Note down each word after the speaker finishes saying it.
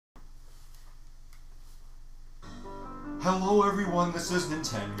Hello everyone, this is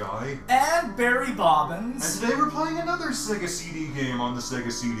Nintendo. And Barry Bobbins. And today we're playing another Sega CD game on the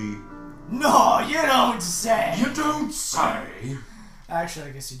Sega CD. No, you don't say! You don't say! Actually,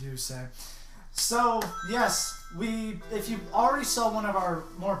 I guess you do say. So, yes, if you already saw one of our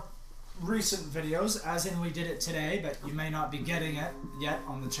more recent videos, as in we did it today, but you may not be getting it yet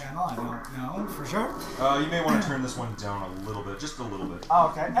on the channel, I don't know for sure. You may want to turn this one down a little bit, just a little bit. Oh,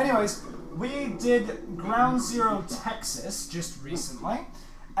 okay. Anyways, we did Ground Zero Texas just recently,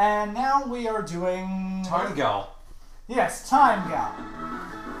 and now we are doing... Time Gal. Yes, Time Gal.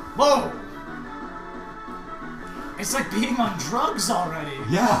 Whoa! It's like being on drugs already.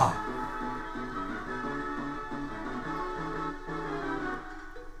 Yeah!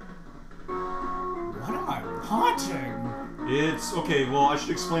 What am I watching? It's... okay, well, I should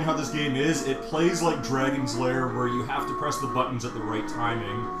explain how this game is. It plays like Dragon's Lair, where you have to press the buttons at the right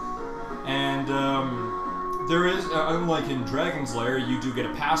timing. And, there is, unlike in Dragon's Lair, you do get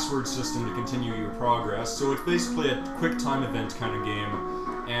a password system to continue your progress, so it's basically a quick time event kind of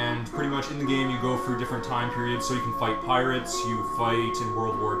game. And pretty much in the game you go through different time periods, so you can fight pirates, you fight in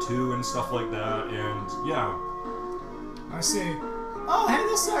World War II and stuff like that, and yeah. I see. Oh, hey,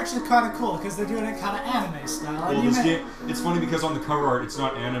 this is actually kind of cool, because they're doing it kind of anime style. Well, this game, it's funny because on the cover art it's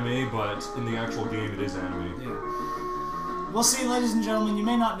not anime, but in the actual game it is anime. Yeah. Well, see, ladies and gentlemen, you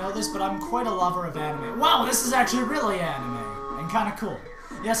may not know this, but I'm quite a lover of anime. Wow, this is actually really anime, and kind of cool.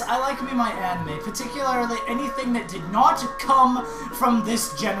 Yes, I like me my anime, particularly anything that did not come from this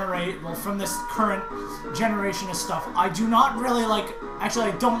from this current generation of stuff. I do not really like, actually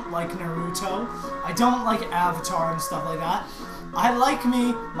I don't like Naruto, I don't like Avatar and stuff like that. I like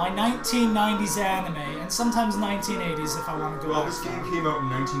me my 1990s anime, and sometimes 1980s if I want to go Well, this game came out in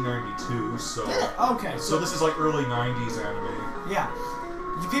 1992, so... Okay. So this is like early 90s anime. Yeah.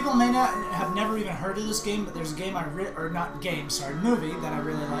 You people may not have never even heard of this game, but there's a game movie that I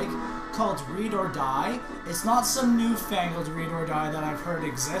really like called Read or Die. It's not some newfangled Read or Die that I've heard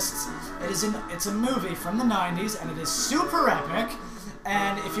exists. It's a movie from the 90s, and it is super epic.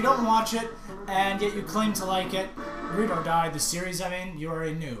 And if you don't watch it, and yet you claim to like it, Read or Die, the series, you're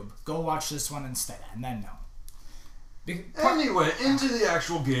a noob. Go watch this one instead, and then no. Anyway, into the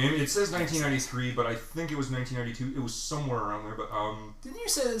actual game. It says 1993, but I think it was 1992. It was somewhere around there, but Didn't you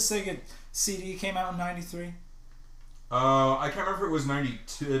say the Sega CD came out in 93? I can't remember if it was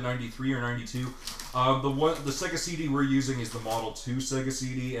 93 or 92. The Sega CD we're using is the Model 2 Sega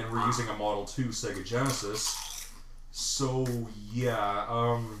CD, and we're using a Model 2 Sega Genesis. So yeah,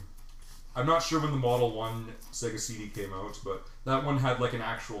 I'm not sure when the Model 1 Sega CD came out, but that one had like an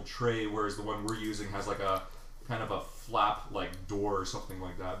actual tray, whereas the one we're using has like a kind of a flap-like door or something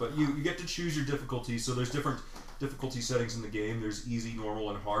like that. But you get to choose your difficulty, so there's different difficulty settings in the game. There's easy, normal,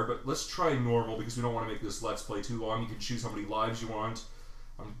 and hard, but let's try normal because we don't want to make this Let's Play too long. You can choose how many lives you want.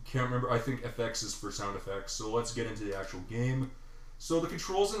 I can't remember, I think FX is for sound effects, so let's get into the actual game. So the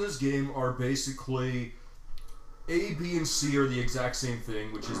controls in this game are basically... A, B, and C are the exact same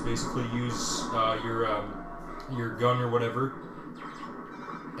thing, which is basically use your gun or whatever,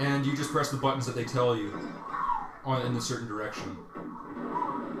 and you just press the buttons that they tell you in a certain direction.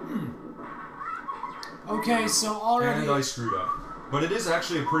 Okay, so already... And I screwed up. But it is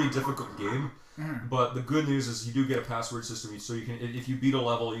actually a pretty difficult game, but the good news is you do get a password system, so you can, if you beat a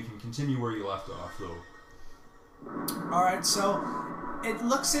level, you can continue where you left off, though. Alright, so... It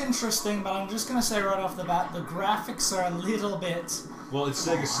looks interesting, but I'm just going to say right off the bat, the graphics are a little bit... Well, it's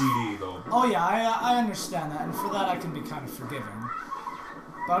Sega CD, though. Oh yeah, I understand that, and for that I can be kind of forgiving.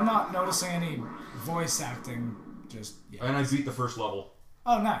 But I'm not noticing any voice acting just yet. And I beat the first level.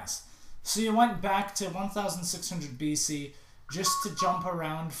 Oh, nice. So you went back to 1600 BC just to jump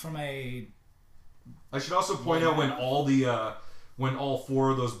around from a... I should also point out when all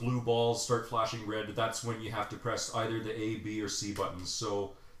four of those blue balls start flashing red, that's when you have to press either the A, B, or C buttons.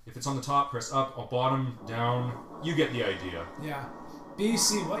 So if it's on the top, press up, on bottom, down. You get the idea. Yeah.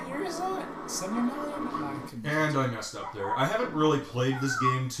 BC, what year is that? 79? And I messed up there. I haven't really played this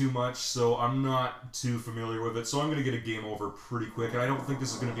game too much, so I'm not too familiar with it. So I'm going to get a game over pretty quick, and I don't think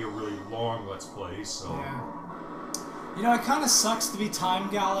this is going to be a really long Let's Play, so... Yeah. You know, it kind of sucks to be Time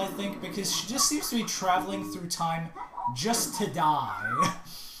Gal, I think, because she just seems to be traveling through time just to die.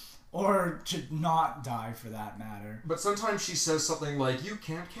 Or to not die, for that matter. But sometimes she says something like, "You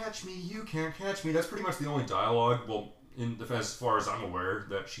can't catch me, you can't catch me." That's pretty much the only dialogue, well, as far as I'm aware,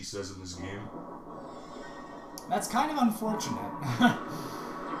 that she says in this game. That's kind of unfortunate.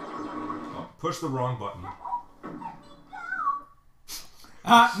 Oh, push the wrong button.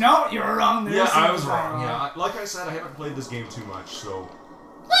 No, you're wrong. Yeah, I was wrong. Yeah, like I said, I haven't played this game too much, so...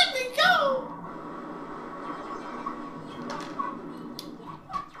 Let me go!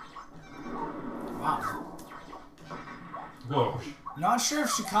 Not sure if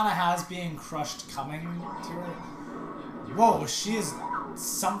she kind of has being crushed coming to her. Whoa, she is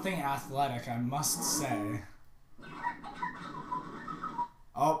something athletic, I must say.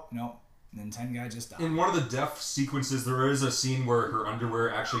 Oh, no. Nintendo guy just died. In one of the death sequences, there is a scene where her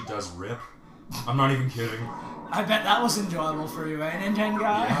underwear actually does rip. I'm not even kidding. I bet that was enjoyable for you, eh, Nintendo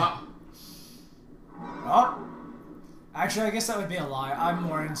guy? Yeah. Oh. Actually, I guess that would be a lie. I'm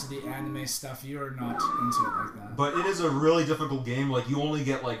more into the anime stuff. You're not into it like that. But it is a really difficult game. Like, you only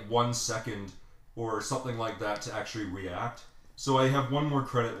get, like, 1 second or something like that to actually react. So I have 1 more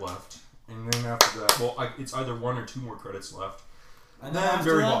credit left. And then after that, well, it's either 1 or 2 more credits left. And then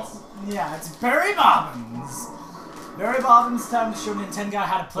Barry Bobbins. Yeah, it's Barry Bobbins. Barry Bobbins, time to show Nintendo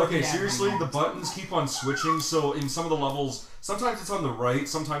how to play Okay, the seriously, anime. the buttons keep on switching. So in some of the levels, sometimes it's on the right,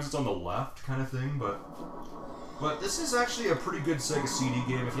 sometimes it's on the left kind of thing. But this is actually a pretty good Sega CD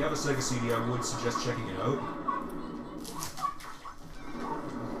game. If you have a Sega CD, I would suggest checking it out.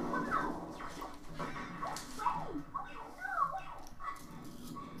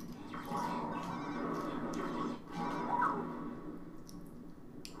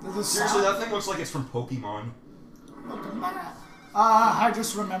 Seriously, that thing looks like it's from Pokemon. I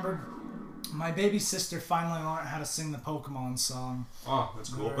just remembered my baby sister finally learned how to sing the Pokemon song. Oh, that's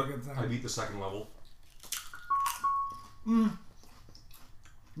cool. But good thing. I beat the 2nd level.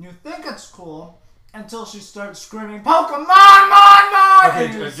 You think it's cool until she starts screaming, Pokemon, mon!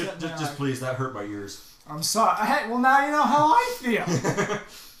 Okay, just please, that hurt my ears. I'm sorry. Hey, well now you know how I feel.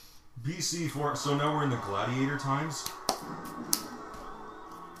 BC4, so now we're in the Gladiator times.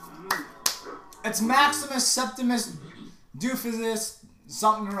 It's Maximus Septimus Doofusus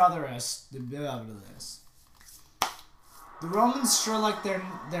something or otherus. The Romans sure like their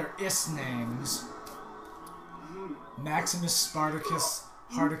is names. Maximus Spartacus,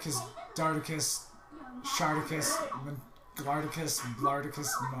 Hardicus, Dardicus, Shardicus, Glardicus, Blardicus,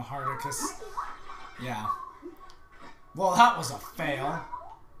 Mahardicus. Yeah. Well, that was a fail.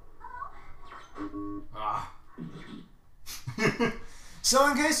 Ah. So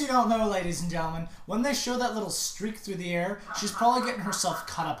in case you don't know, ladies and gentlemen, when they show that little streak through the air, she's probably getting herself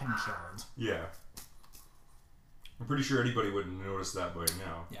cut up and killed. Yeah. I'm pretty sure anybody would notice that by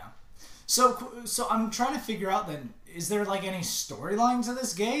now. Yeah. So I'm trying to figure out then, is there like any storyline to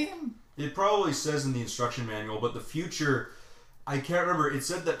this game? It probably says in the instruction manual, but the future, I can't remember. It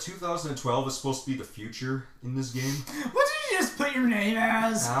said that 2012 is supposed to be the future in this game. What did you just put your name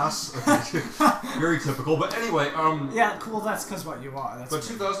as? Ass. Okay. Very typical. But anyway, yeah, cool. That's because what you are. That's but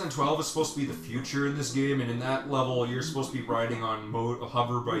 2012 is supposed to be the future in this game, and in that level, you're supposed to be riding on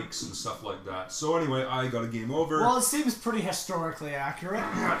hover bikes and stuff like that. So anyway, I got a game over. Well, it seems pretty historically accurate.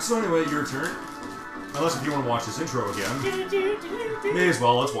 Yeah. So anyway, your turn. Unless if you want to watch this intro again, may as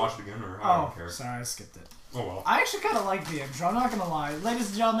well. Let's watch it again, or I don't care. Sorry, I skipped it. Oh well. I actually kind of like the intro, I'm not going to lie. Ladies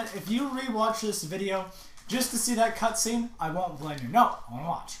and gentlemen, if you rewatch this video just to see that cutscene, I won't blame you. No, I want to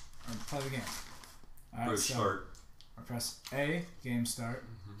watch. Or play the game. Alright, so start. I press A, game start.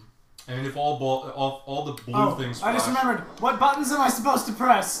 And if all the blue things flash, I just remembered. What buttons am I supposed to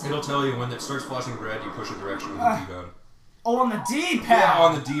press? It'll tell you when it starts flashing red, you push a direction on the D-pad. Oh, on the D-pad? Yeah,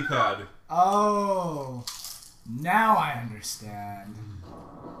 on the D-pad. Oh, now I understand.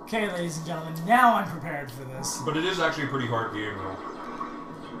 Okay, ladies and gentlemen, now I'm prepared for this. But it is actually a pretty hard game, though.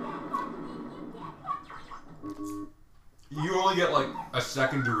 You only get like a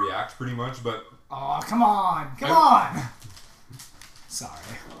second to react, pretty much, but... Oh, come on! Come on!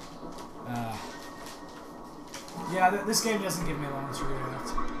 Sorry. Yeah, this game doesn't give me long to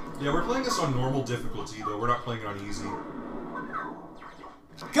react. Yeah, we're playing this on normal difficulty, though. We're not playing it on easy.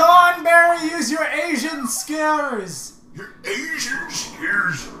 Come on, Barry! Use your Asian skills! Your Asian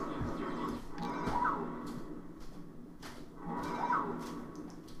skills!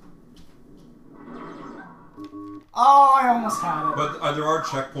 Oh, I almost had it. But there are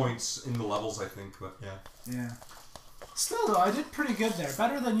checkpoints in the levels, I think, but yeah. Yeah. Still, though, I did pretty good there.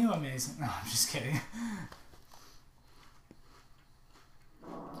 Better than you, amazing. No, I'm just kidding.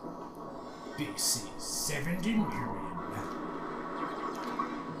 BC 70 million.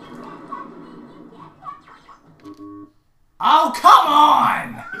 Oh, come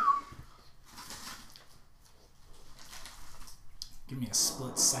on! Give me a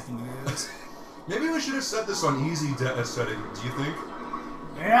split second to do this. Maybe we should have set this on easy setting, do you think?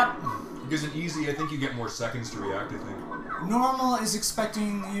 Yep. Because in easy, I think you get more seconds to react, I think. Normal is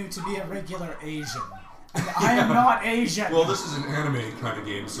expecting you to be a regular Asian. And I am not Asian. Well, this is an anime kind of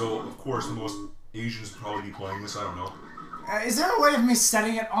game, so of course most Asians would probably be playing this, I don't know. Is there a way of me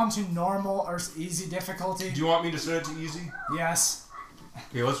setting it onto normal or easy difficulty? Do you want me to set it to easy? Yes.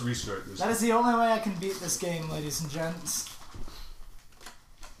 Okay, let's restart this. That is the only way I can beat this game, ladies and gents.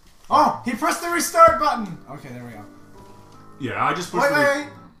 Oh, he pressed the restart button! Okay, there we go. Yeah, I just pushed Wait.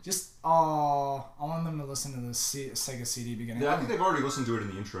 Just, oh, I want them to listen to the Sega CD beginning. Yeah, I think they've already listened to it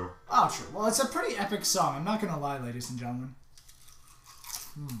in the intro. Oh, true. Well, it's a pretty epic song. I'm not gonna lie, ladies and gentlemen.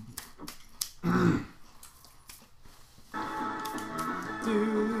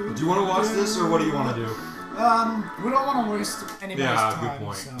 Do you want to watch this, or what do you want to do? We don't want to waste anybody's time. Yeah, good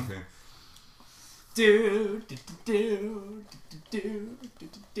point. So. Okay. Here,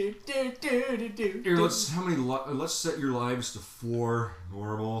 let's set your lives to 4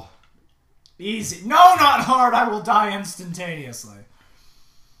 normal. Easy. No, not hard. I will die instantaneously.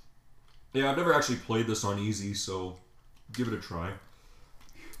 Yeah, I've never actually played this on easy, so give it a try.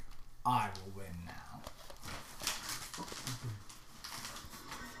 I will win now.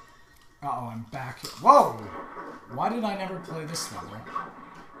 Uh-oh, I'm back. Whoa! Why did I never play this level?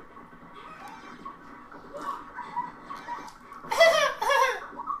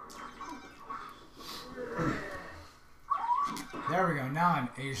 There we go. Now I'm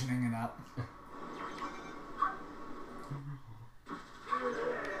Asianing it up.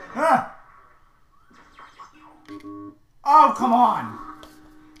 Ah! Oh, come on!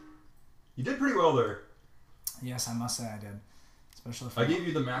 You did pretty well there. Yes, I must say I did. Especially if I gave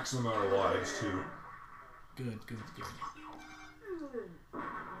you the maximum amount of lives, too. Good.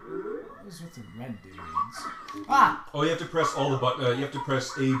 What is with the red dudes? Ah! Oh, you have to press all the you have to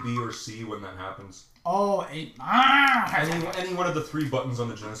press A, B, or C when that happens. Oh, 8. Ah! Any one of the 3 buttons on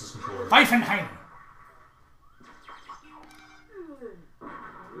the Genesis controller. Pfeifenheim!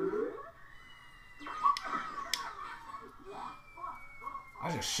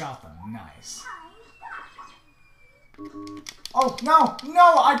 I just shot them. Nice. Oh, no!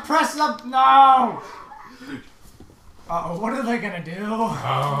 No! I pressed up! No! Uh-oh, what are they gonna do?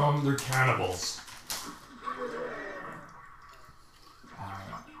 They're cannibals.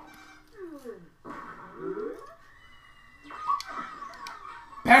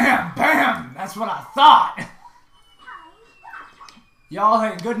 Bam! Bam! That's what I thought! Y'all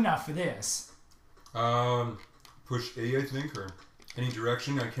ain't good enough for this. Push A, I think, or any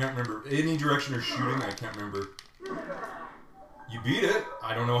direction. I can't remember. Any direction or shooting, I can't remember. You beat it.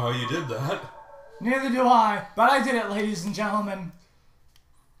 I don't know how you did that. Neither do I, but I did it, ladies and gentlemen.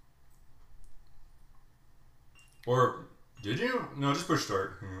 Or, did you? No, just push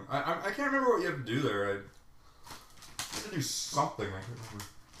start. I can't remember what you have to do there. I had to do something. I can't remember.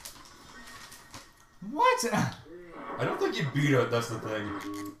 What? I don't think you beat it, that's the thing.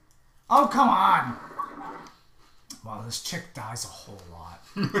 Oh, come on! Wow, this chick dies a whole lot.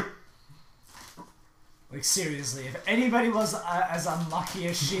 Like, seriously, if anybody was as unlucky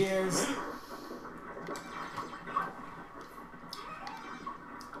as she is...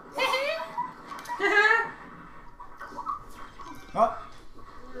 Oh.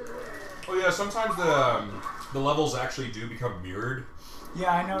 Oh yeah, sometimes the levels actually do become mirrored.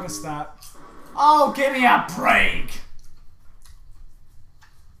 Yeah, I noticed that. Oh, give me a break!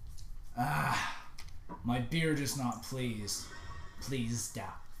 My beard is not pleased. Please,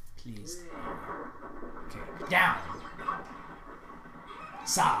 down. Please. Okay, down.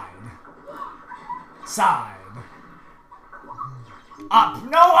 Side. Side. Up.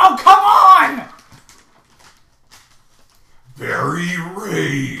 No, oh, come on! Berry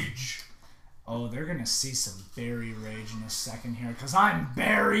Rage. Oh, they're gonna see some berry rage in a second here, because I'm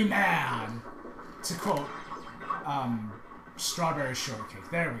berry mad! To quote, Strawberry Shortcake.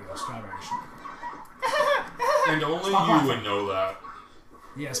 There we go, Strawberry Shortcake. And only you would know that.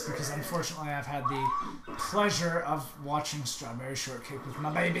 Yes, because unfortunately I've had the pleasure of watching Strawberry Shortcake with my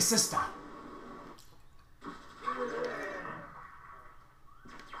baby sister.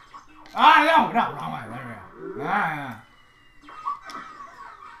 Ah, no, wrong way. There we go. Ah.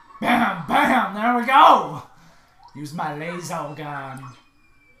 Bam, bam, there we go! Use my laser gun.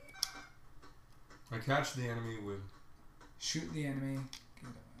 I catch the enemy with... Shoot the enemy. Get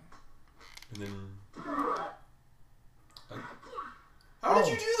away. And then... How did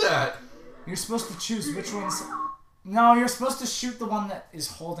you do that? You're supposed to choose which one's... No, you're supposed to shoot the one that is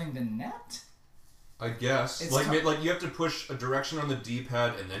holding the net? I guess. Like you have to push a direction on the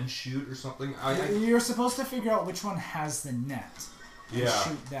D-pad and then shoot or something? You're supposed to figure out which one has the net. And yeah.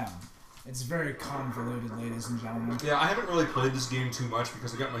 Shoot them. It's very convoluted, ladies and gentlemen. Yeah, I haven't really played this game too much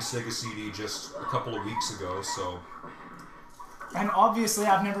because I got my Sega CD just a couple of weeks ago, so... And obviously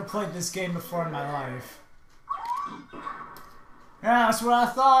I've never played this game before in my life. Yeah, that's what I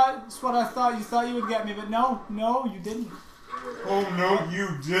thought. That's what I thought. You thought you would get me, but no, you didn't. Oh, no,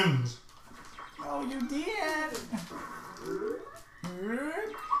 you didn't. Oh, you did.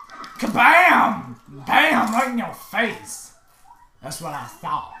 Kabam! Bam! Right in your face. That's what I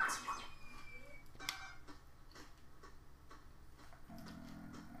thought.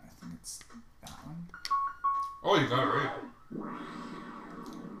 it's that one. Oh, you got it right.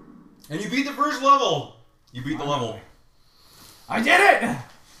 And you beat the first level! You beat the level. I did it!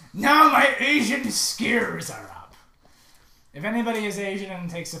 Now my Asian skills are up. If anybody is Asian and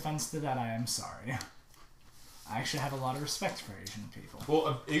takes offense to that, I am sorry. I actually have a lot of respect for Asian people.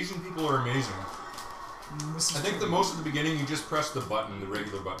 Well, Asian people are amazing. I think the most at the beginning, you just press the button, the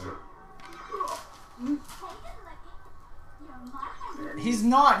regular button. He's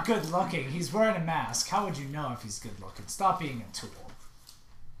not good looking. He's wearing a mask. How would you know if he's good looking? Stop being a tool.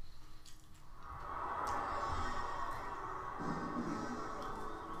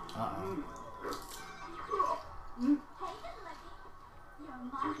 Uh-oh.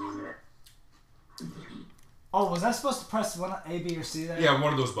 Oh, was I supposed to press one A, B, or C there? Yeah,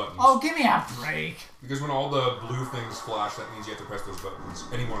 one of those buttons. Oh, give me a break. Because when all the blue things flash, that means you have to press those buttons.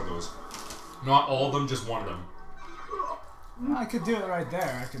 Any one of those. Not all of them, just one of them. I could do it right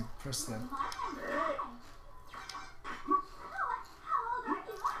there. I could press the...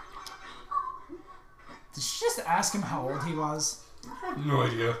 Did she just ask him how old he was? No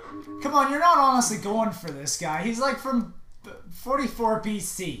idea. Come on, you're not honestly going for this guy. He's like from 44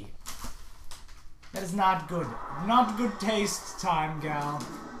 BC. That is not good. Not good taste time, gal.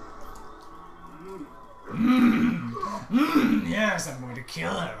 Yes, I'm going to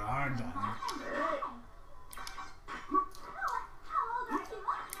kill her, aren't I?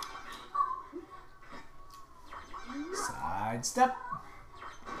 Side step.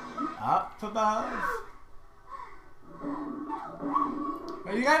 Up above.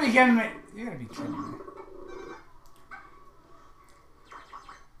 Oh, you gotta be kidding me. You gotta be kidding me.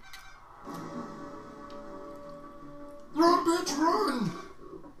 Run, bitch, run!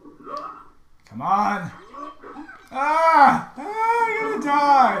 Come on. Ah! I'm gonna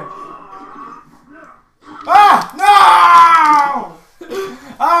die. Ah! No!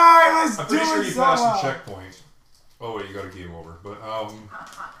 I was I'm doing pretty sure you so passed well. the checkpoint. Oh wait, you got a game over. But,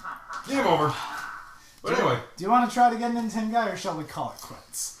 game over. But anyway. Do you want to try to get an Nintendo, or shall we call it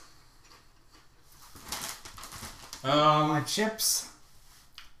quits? My chips.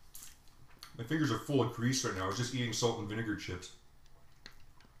 My fingers are full of grease right now. I was just eating salt and vinegar chips.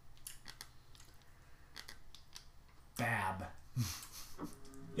 Bab.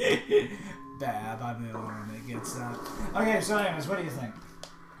 Bab, I'm the only one that gets that. Okay, so anyways, what do you think?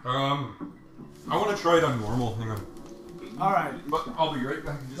 I want to try it on normal. Hang on. Alright. But I'll be right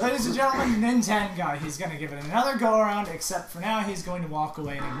back. Ladies and gentlemen, Nintendo guy, he's going to give it another go-around, except for now he's going to walk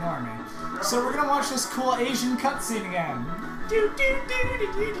away and ignore me. So we're going to watch this cool Asian cutscene again.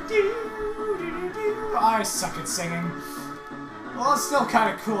 I suck at singing. Well, it's still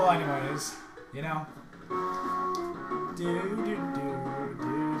kind of cool anyways, you know?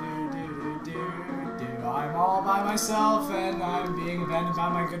 I'm all by myself and I'm being abandoned by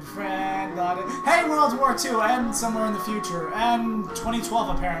my good friend. Hey, World War II, and somewhere in the future, and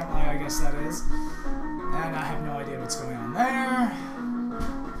 2012 apparently, I guess that is. And I have no idea what's going on there.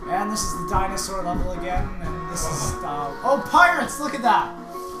 And this is the dinosaur level again, and this is, oh, pirates, look at that!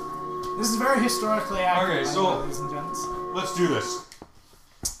 This is very historically accurate, okay, so ladies and gents. Let's do this.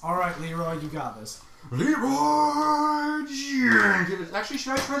 Alright, Leroy, you got this. Leroy Jenkins. Actually,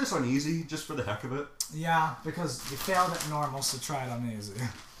 should I try this on easy, just for the heck of it? Yeah, because you failed at normal, so try it on easy.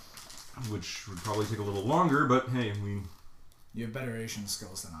 Which would probably take a little longer, but hey, You have better Asian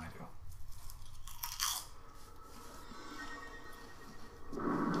skills than I do.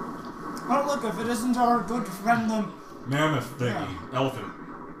 Oh, look, if it isn't our good friend, the... Mammoth thingy. Yeah.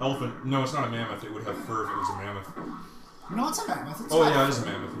 Elephant. No, it's not a mammoth. It would have fur if it was a mammoth. No, it's a mammoth. It's Yeah, it is a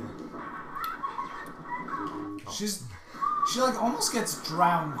mammoth, yeah. She like almost gets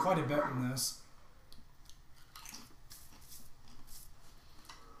drowned quite a bit in this.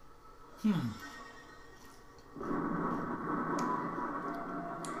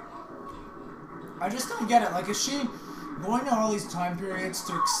 I just don't get it. Like, is she going to all these time periods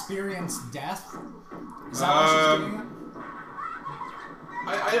to experience death? Is that why she's doing it?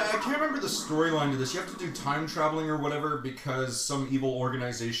 I can't remember the storyline to this. You have to do time traveling or whatever because some evil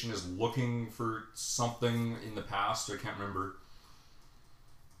organization is looking for something in the past. I can't remember.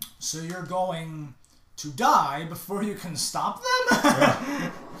 So you're going to die before you can stop them?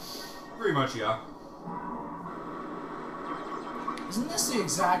 Yeah. Pretty much, yeah. Isn't this the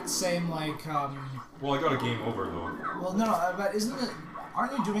exact same, like, Well, I got a game over, though. Well, no, but isn't it...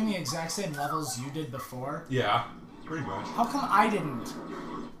 Aren't you doing the exact same levels you did before? Yeah, pretty much. How come I didn't?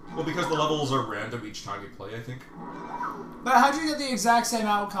 Well, because the levels are random each time you play, I think. But how'd you get the exact same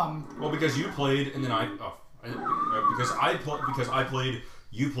outcome? Well, because you played, and then because I played,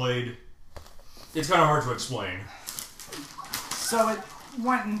 you played. It's kind of hard to explain. So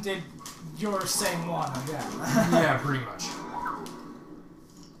went and did your same one again. Yeah, pretty much.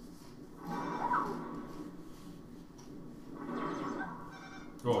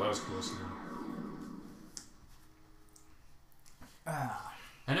 Oh, that was close.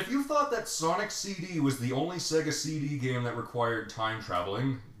 And if you thought that Sonic CD was the only Sega CD game that required time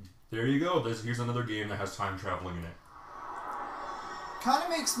traveling, there you go. Here's another game that has time traveling in it. Kind of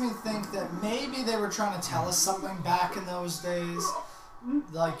makes me think that maybe they were trying to tell us something back in those days.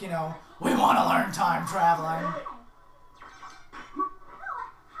 Like, you know, we want to learn time traveling.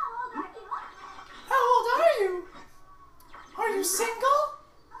 How old are you? Are you single?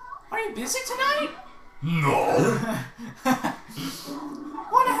 Are you busy tonight? No.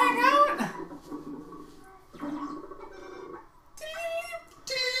 Want to hang out?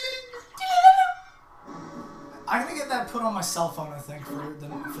 I'm gonna get that put on my cell phone, I think, for the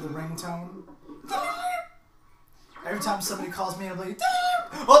ringtone. Every time somebody calls me, I'll be like,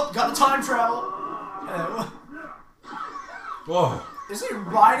 oh, gotta time travel. Hello. Whoa. Is he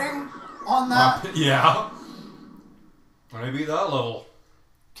riding on that? Yeah. When I beat that level.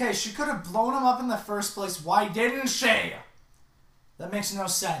 Okay, she could have blown him up in the first place. Why didn't she? That makes no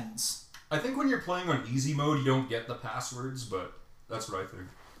sense. I think when you're playing on easy mode, you don't get the passwords, but that's what I think.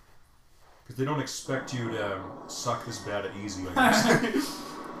 Because they don't expect you to suck this bad at easy, I guess.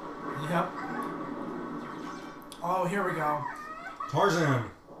 Yep. Oh, here we go. Tarzan.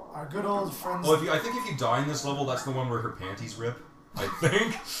 Our good old friends. Oh, I think if you die in this level, that's the one where her panties rip. I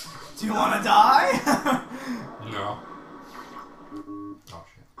think. Do you want to die? No. Oh,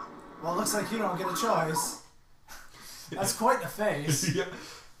 shit. Well, it looks like you don't get a choice. That's quite the face. Yeah.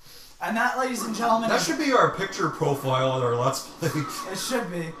 And that, ladies and gentlemen... That should be our picture profile on our Let's Play. It should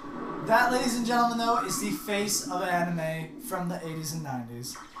be. That, ladies and gentlemen, though, is the face of anime from the 80s and 90s.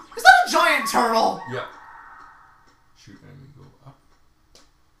 Is that a giant turtle? Yep. Shoot, enemy, go up.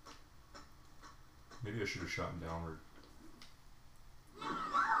 Maybe I should have shot him downward.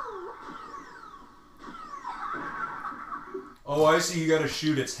 Oh, I see. You gotta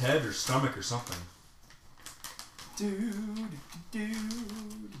shoot its head or stomach or something. But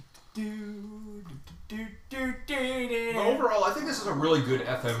overall, I think this is a really good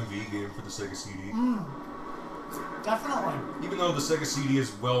FMV game for the Sega CD. Definitely. Even though the Sega CD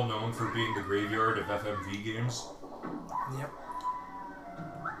is well known for being the graveyard of FMV games. Yep.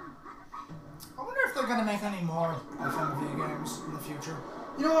 I wonder if they're going to make any more FMV games in the future.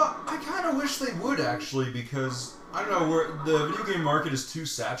 You know what? I kind of wish they would, actually, because, I don't know, the video game market is too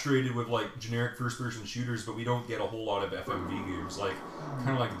saturated with, like, generic first-person shooters, but we don't get a whole lot of FMV games. Like, kind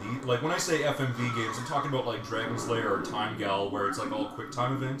of like when I say FMV games, I'm talking about, like, Dragon Slayer or Time Gal, where it's, like, all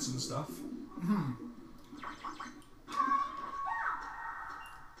quick-time events and stuff.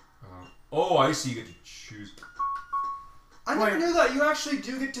 Oh, I see. You get to choose. I never knew that. You actually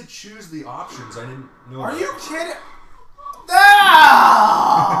do get to choose the options. I didn't know Are that. you kidding?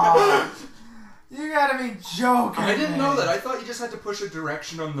 Ah! You gotta be joking. I didn't know that. I thought you just had to push a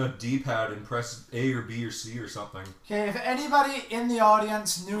direction on the D-pad and press A or B or C or something. Okay, if anybody in the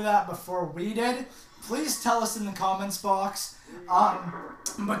audience knew that before we did, please tell us in the comments box.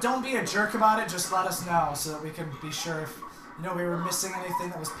 But don't be a jerk about it. Just let us know so that we can be sure if we were missing anything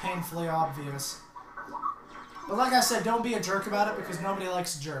that was painfully obvious. But like I said, don't be a jerk about it because nobody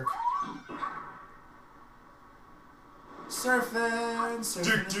likes a jerk. Surfing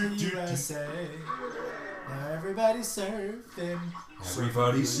in the USA. Now everybody's surfing.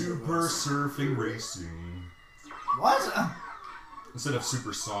 Everybody's super surfing racing. What? Instead of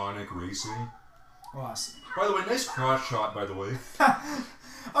supersonic racing. Oh, I see. By the way, nice cross shot, by the way.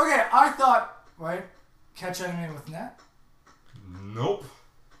 Okay, I thought... Wait. Catch enemy with net? Nope.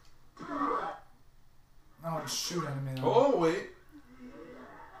 No, it's shoot enemy though. Oh, wait.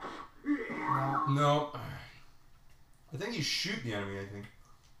 No. No. I think you shoot the enemy, I think.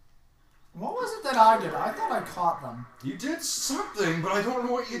 What was it that I did? I thought I caught them. You did something, but I don't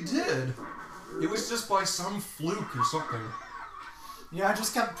know what you did. It was just by some fluke or something. Yeah, I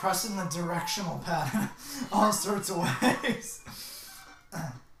just kept pressing the directional pad all sorts of ways.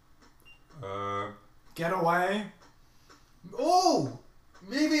 Get away? Oh!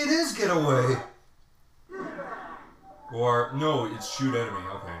 Maybe it is get away. Or, no, it's shoot enemy,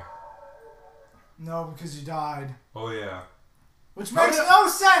 okay. No, because you died. Oh, yeah. Which makes no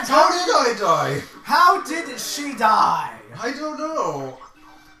sense! How did I die? How did she die? I don't know.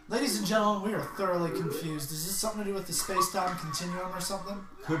 Ladies and gentlemen, we are thoroughly confused. Is this something to do with the space-time continuum or something?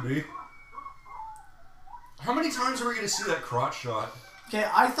 Could be. How many times are we going to see that crotch shot? Okay,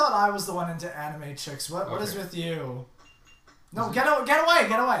 I thought I was the one into anime chicks. What is with you? No, get away,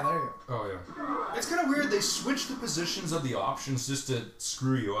 get away. There you go. Oh, yeah. It's kind of weird. They switched the positions of the options just to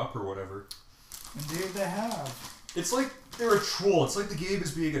screw you up or whatever. Indeed they have. It's like they're a troll. It's like the game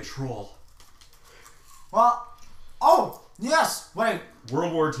is being a troll. Well, oh, yes, wait.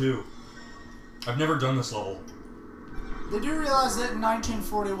 World War II. I've never done this level. Did you realize that in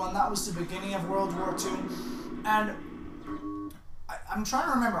 1941, that was the beginning of World War II? And I'm trying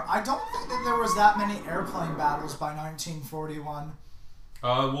to remember. I don't think that there was that many airplane battles by 1941.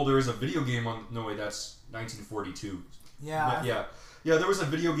 Well, there is a video game on... No, wait, that's 1942. Yeah. But, yeah. Yeah, there was a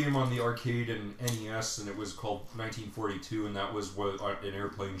video game on the arcade and NES, and it was called 1942, and that was an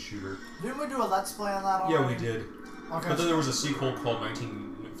airplane shooter. Didn't we do a Let's Play on that already? Yeah, we did. Okay. But then there was a sequel called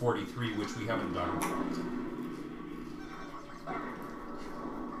 1943, which we haven't done.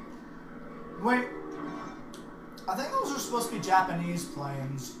 Wait. I think those are supposed to be Japanese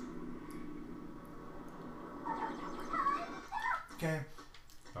planes. Okay.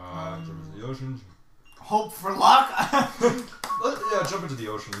 Jump into the ocean. Hope for luck? Yeah, jump into the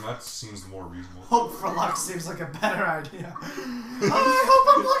ocean. That seems more reasonable. Hope for luck seems like a better idea. I hope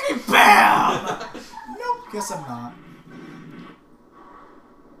I'm lucky. BAM! Nope, guess I'm not.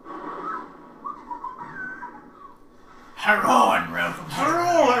 Hello and welcome.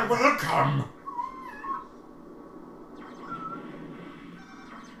 Hello and welcome.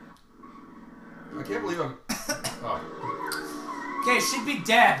 I can't believe I'm... Oh. Okay, she'd be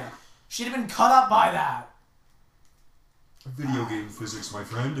dead. She'd have been cut up by that. Video game physics, my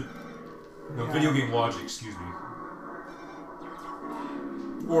friend. No, Yeah. video game logic, excuse me.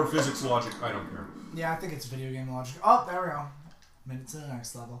 Or physics logic, I don't care. Yeah, I think it's video game logic. Oh, there we go. Made it to the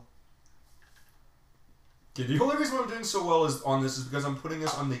next level. Okay, the only reason I'm doing so well on this is because I'm putting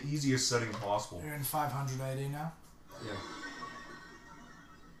this on the easiest setting possible. You're in 580 now? Yeah.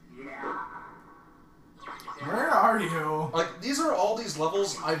 Where are you? Like, these are all these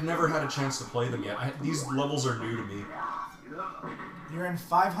levels, I've never had a chance to play them yet. These levels are new to me. You're in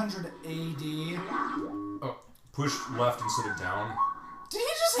 500 AD. Oh, push left instead of down. Did he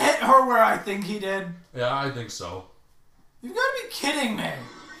just hit her where I think he did? Yeah, I think so. You've got to be kidding me.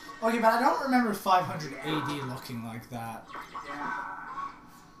 Okay, but I don't remember 500 AD looking like that.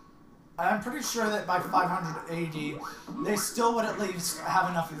 I'm pretty sure that by 500 AD, they still would at least have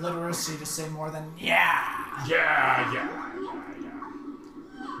enough literacy to say more than, yeah. Yeah.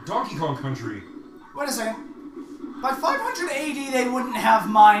 Donkey Kong Country. Wait a second. By 500 AD, they wouldn't have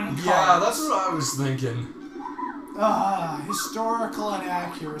mine cards. Yeah, that's what I was thinking. Historical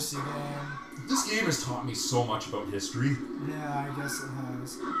inaccuracy game. This game has taught me so much about history. Yeah, I guess it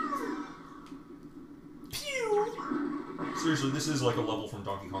has. Pew! Seriously, this is like a level from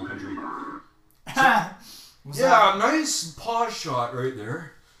Donkey Kong Country. Yeah, nice pause shot right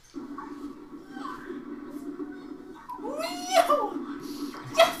there.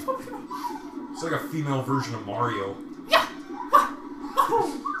 It's like a female version of Mario.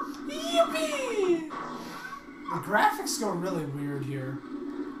 Yippee! The graphics go really weird here.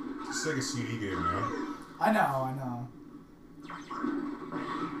 It's like a CD game, man. I know.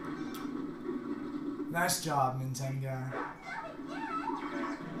 Nice job, Nintendo.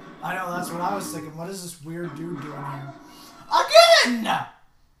 I know, that's what I was thinking. What is this weird dude doing here? Again!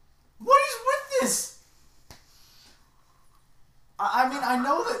 What is with this? I mean, I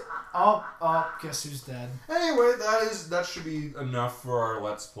know that... Oh, guess who's dead? Anyway, that should be enough for our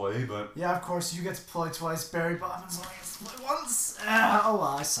Let's Play, but... Yeah, of course, you get to play twice. Barry Bobbins only gets to play once. Oh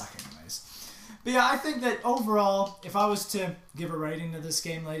well, I suck anyways. But yeah, I think that overall, if I was to give a rating to this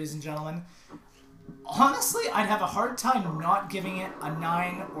game, ladies and gentlemen, honestly, I'd have a hard time not giving it a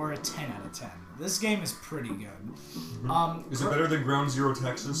 9 or a 10 out of 10. This game is pretty good. Is it better than Ground Zero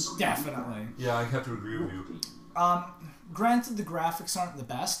Texas? Definitely. Yeah, I have to agree with you. Granted, the graphics aren't the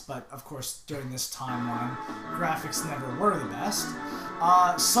best, but of course, during this timeline, graphics never were the best.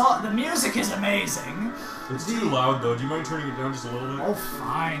 So the music is amazing. It's too loud, though. Do you mind turning it down just a little bit? Oh,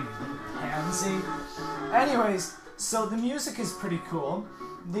 fine, pansy. Anyways, so the music is pretty cool.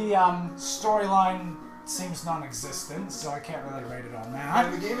 The storyline seems non-existent, so I can't really rate it on that.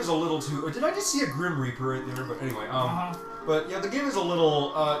 And the game is a little too... Did I just see a Grim Reaper right there? But anyway, But yeah, the game is a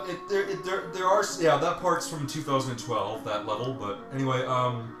little... there are... Yeah, that part's from 2012, that level. But anyway,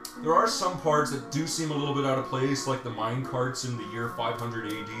 there are some parts that do seem a little bit out of place, like the mine carts in the year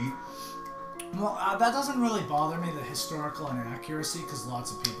 500 AD. Well, that doesn't really bother me, the historical inaccuracy, because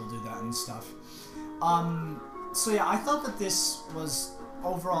lots of people do that and stuff. So yeah, I thought that this was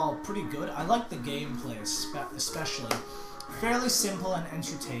overall pretty good. I like the gameplay especially. Fairly simple and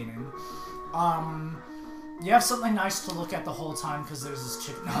entertaining. You have something nice to look at the whole time because there's this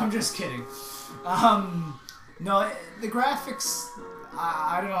chick. No, I'm just kidding. No, the graphics,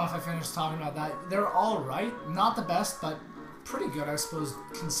 I don't know if I finished talking about that. They're alright. Not the best, but pretty good, I suppose,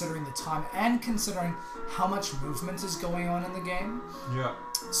 considering the time and considering how much movement is going on in the game. Yeah.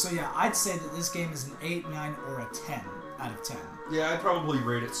 So yeah, I'd say that this game is an 8, 9, or a 10 out of 10. Yeah, I'd probably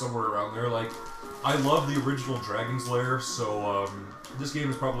rate it somewhere around there. Like, I love the original Dragon's Lair, so this game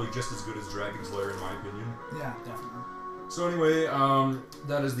is probably just as good as Dragon's Lair in my opinion. Yeah, definitely. So anyway,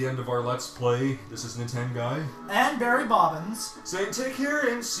 that is the end of our Let's Play. This is Nintendo Guy. And Barry Bobbins. Saying take care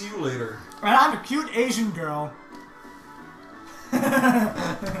and see you later. And I'm a cute Asian girl.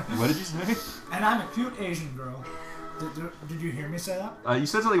 What did you say? And I'm a cute Asian girl. Did you hear me say that? You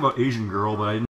said something about Asian girl, but I didn't